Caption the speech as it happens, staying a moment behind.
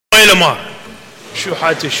الأمار.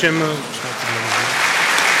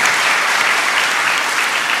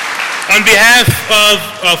 On behalf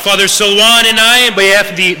of Father Silwan and I, on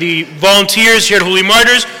behalf of the volunteers here at Holy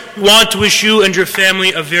Martyrs, we want to wish you and your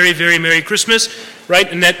family a very, very Merry Christmas,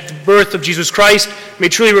 right? And that the birth of Jesus Christ may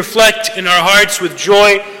truly reflect in our hearts with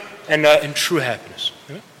joy and true happiness.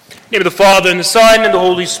 In the name of the Father, and the Son, and the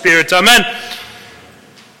Holy Spirit. Amen.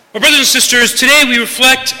 My brothers and sisters, today we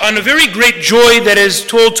reflect on a very great joy that is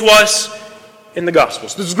told to us in the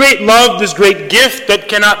Gospels. This great love, this great gift that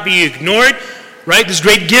cannot be ignored, right? This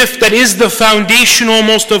great gift that is the foundation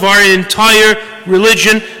almost of our entire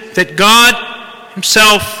religion, that God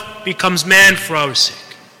Himself becomes man for our sake.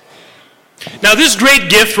 Now this great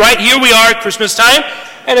gift, right, here we are at Christmas time,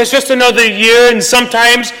 and it's just another year, and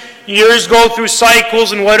sometimes years go through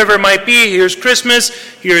cycles and whatever it might be. Here's Christmas,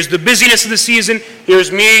 here's the busyness of the season,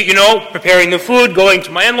 here's me, preparing the food, going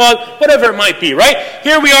to my in-laws, whatever it might be, right?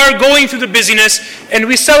 Here we are going through the busyness, and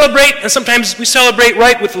we celebrate, and sometimes we celebrate,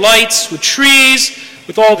 right, with lights, with trees,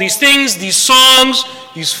 with all these things, these songs,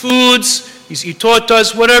 these foods, these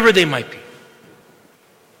itotas, whatever they might be.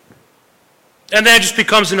 And then it just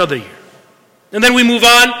becomes another year. And then we move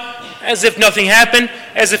on as if nothing happened,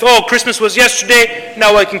 as if, Christmas was yesterday,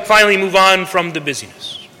 now I can finally move on from the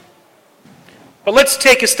busyness. But let's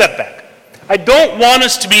take a step back. I don't want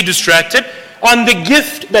us to be distracted on the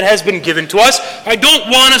gift that has been given to us. I don't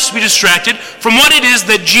want us to be distracted from what it is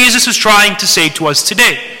that Jesus is trying to say to us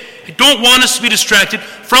today. I don't want us to be distracted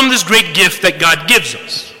from this great gift that God gives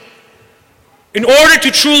us. In order to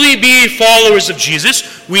truly be followers of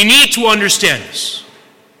Jesus, we need to understand this.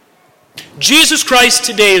 Jesus Christ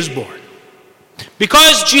today is born.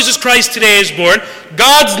 Because Jesus Christ today is born,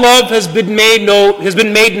 God's love has been made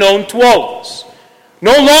known to all of us.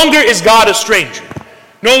 No longer is God a stranger.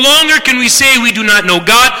 No longer can we say we do not know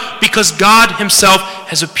God, because God Himself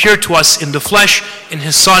has appeared to us in the flesh in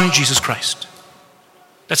His Son, Jesus Christ.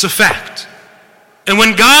 That's a fact. And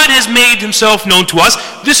when God has made Himself known to us,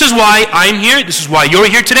 this is why I'm here, this is why you're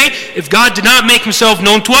here today. If God did not make Himself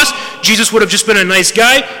known to us, Jesus would have just been a nice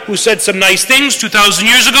guy who said some nice things 2,000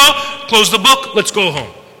 years ago, close the book, let's go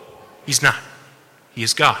home. He's not. He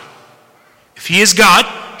is God. If He is God,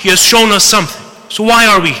 He has shown us something. So why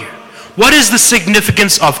are we here? What is the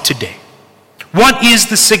significance of today? What is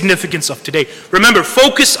the significance of today? Remember,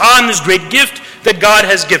 focus on this great gift that God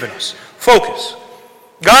has given us. Focus.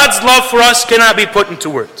 God's love for us cannot be put into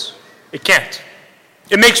words. It can't.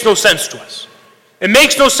 It makes no sense to us. It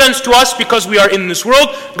makes no sense to us because we are in this world.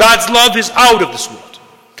 God's love is out of this world.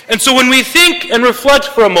 And so when we think and reflect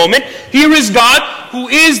for a moment, here is God who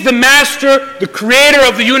is the master, the creator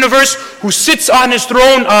of the universe, who sits on His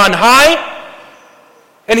throne on high.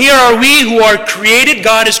 And here are we who are created.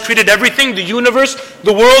 God has created everything, the universe,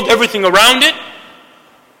 the world, everything around it.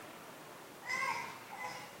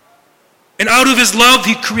 And out of His love,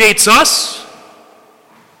 He creates us.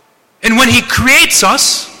 And when He creates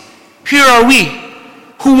us, here are we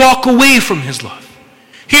who walk away from His love.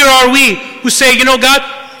 Here are we who say, God,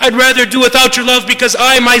 I'd rather do without your love because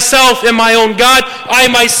I myself am my own God. I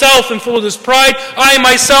myself am full of this pride. I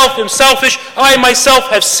myself am selfish. I myself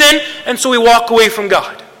have sinned. And so we walk away from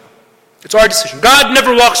God. It's our decision. God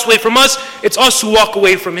never walks away from us. It's us who walk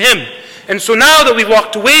away from Him. And so now that we've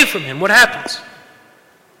walked away from Him, what happens?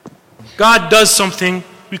 God does something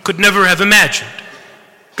we could never have imagined.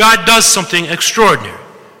 God does something extraordinary.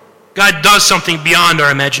 God does something beyond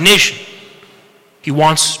our imagination. He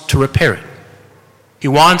wants to repair it. He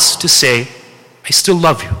wants to say, I still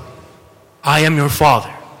love you. I am your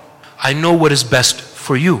Father. I know what is best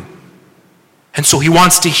for you. And so He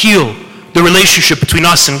wants to heal the relationship between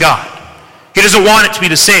us and God. He doesn't want it to be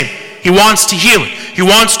the same. He wants to heal it. He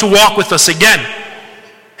wants to walk with us again.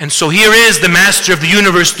 And so here is the master of the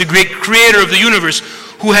universe, the great creator of the universe,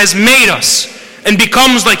 who has made us and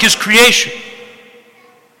becomes like His creation.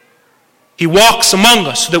 He walks among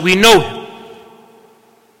us so that we know Him.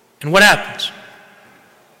 And what happens?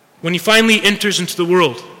 When He finally enters into the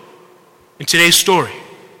world, in today's story,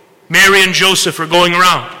 Mary and Joseph are going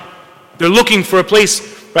around. They're looking for a place,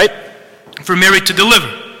 right, for Mary to deliver.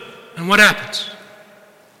 And what happens?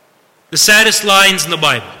 The saddest lines in the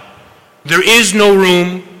Bible. There is no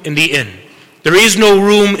room in the inn. There is no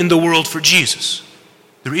room in the world for Jesus.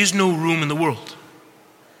 There is no room in the world.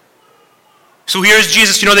 So here's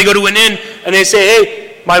Jesus, they go to an inn and they say,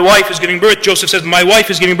 hey, my wife is giving birth. Joseph says, my wife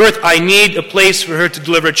is giving birth. I need a place for her to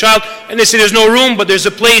deliver a child. And they say, there's no room, but there's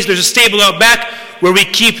a stable out back where we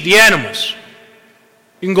keep the animals.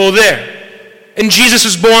 You can go there. And Jesus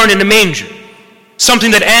is born in a manger.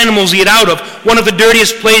 Something that animals eat out of. One of the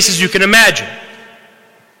dirtiest places you can imagine.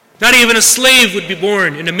 Not even a slave would be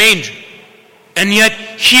born in a manger. And yet,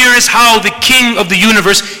 here is how the King of the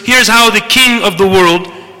universe, here's how the King of the world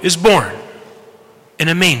is born. In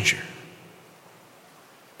a manger.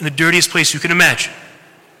 In the dirtiest place you can imagine.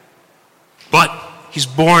 But He's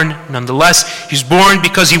born nonetheless. He's born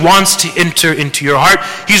because He wants to enter into your heart.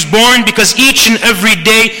 He's born because each and every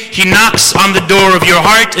day He knocks on the door of your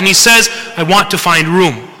heart and He says, I want to find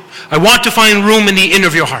room. I want to find room in the inn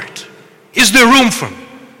of your heart. Is there room for me?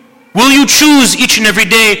 Will you choose each and every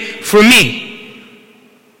day for me?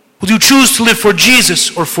 Will you choose to live for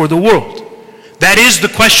Jesus or for the world? That is the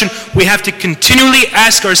question we have to continually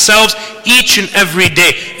ask ourselves each and every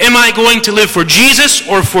day. Am I going to live for Jesus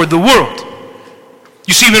or for the world?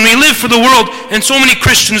 You see, when we live for the world, and so many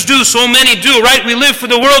Christians do, so many do, right? We live for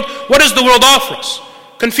the world. What does the world offer us?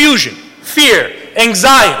 Confusion, fear,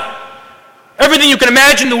 anxiety. Everything you can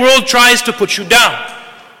imagine, the world tries to put you down.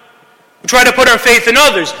 We try to put our faith in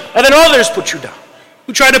others, and then others put you down.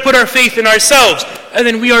 We try to put our faith in ourselves, and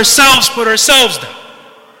then we ourselves put ourselves down.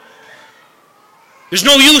 There's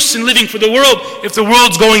no use in living for the world if the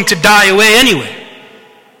world's going to die away anyway.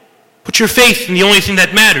 Put your faith in the only thing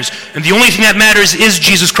that matters. And the only thing that matters is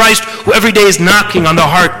Jesus Christ, who every day is knocking on the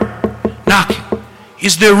heart. Knocking.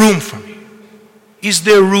 Is there room for me? Is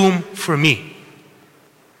there room for me?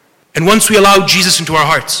 And once we allow Jesus into our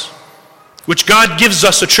hearts, which God gives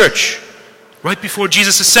us a church, right before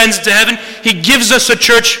Jesus ascends into heaven, He gives us a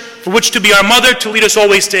church for which to be our mother, to lead us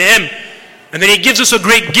always to Him. And then He gives us a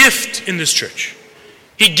great gift in this church.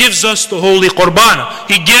 He gives us the Holy Qurbana.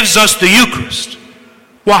 He gives us the Eucharist.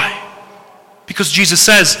 Why? Because Jesus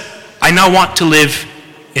says, I now want to live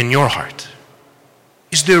in your heart.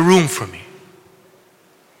 Is there room for me?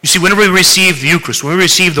 You see, whenever we receive the Eucharist, when we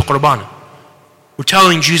receive the Qurbana, we're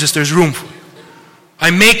telling Jesus there's room for you.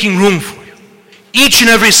 I'm making room for you. Each and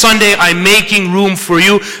every Sunday, I'm making room for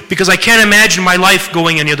you because I can't imagine my life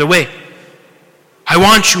going any other way. I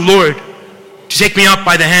want you, Lord, to take me up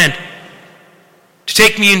by the hand, to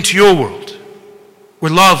take me into your world,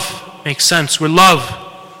 where love makes sense, where love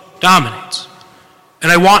dominates.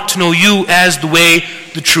 And I want to know you as the way,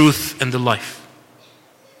 the truth, and the life.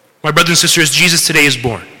 My brothers and sisters, Jesus today is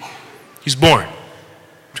born. He's born.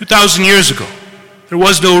 2,000 years ago, there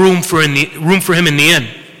was no room for Him in the inn.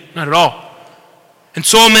 Not at all. And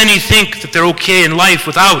so many think that they're okay in life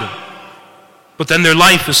without Him. But then their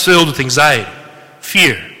life is filled with anxiety,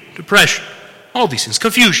 fear, depression, all these things,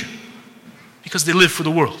 confusion. Because they live for the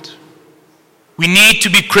world. We need to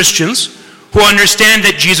be Christians who understand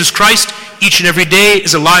that Jesus Christ each and every day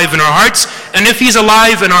is alive in our hearts. And if He's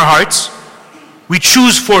alive in our hearts, we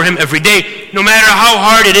choose for Him every day, no matter how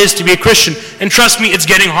hard it is to be a Christian. And trust me, it's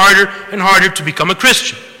getting harder and harder to become a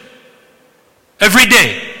Christian. Every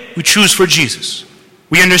day, we choose for Jesus.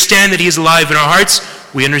 We understand that He is alive in our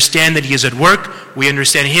hearts. We understand that He is at work. We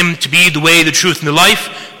understand Him to be the way, the truth, and the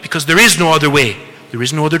life, because there is no other way. There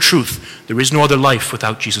is no other truth. There is no other life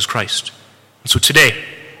without Jesus Christ. And so today,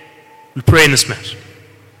 we pray in this Mass.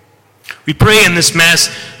 We pray in this Mass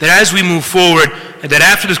that as we move forward, and that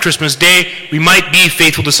after this Christmas day, we might be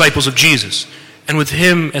faithful disciples of Jesus. And with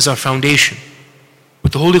Him as our foundation,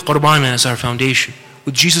 with the Holy Qurbana as our foundation,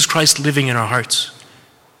 with Jesus Christ living in our hearts,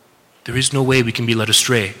 there is no way we can be led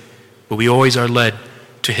astray, but we always are led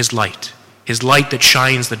to His light that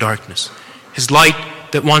shines the darkness, His light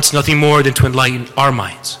that wants nothing more than to enlighten our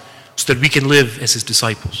minds so that we can live as His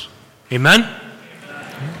disciples. Amen?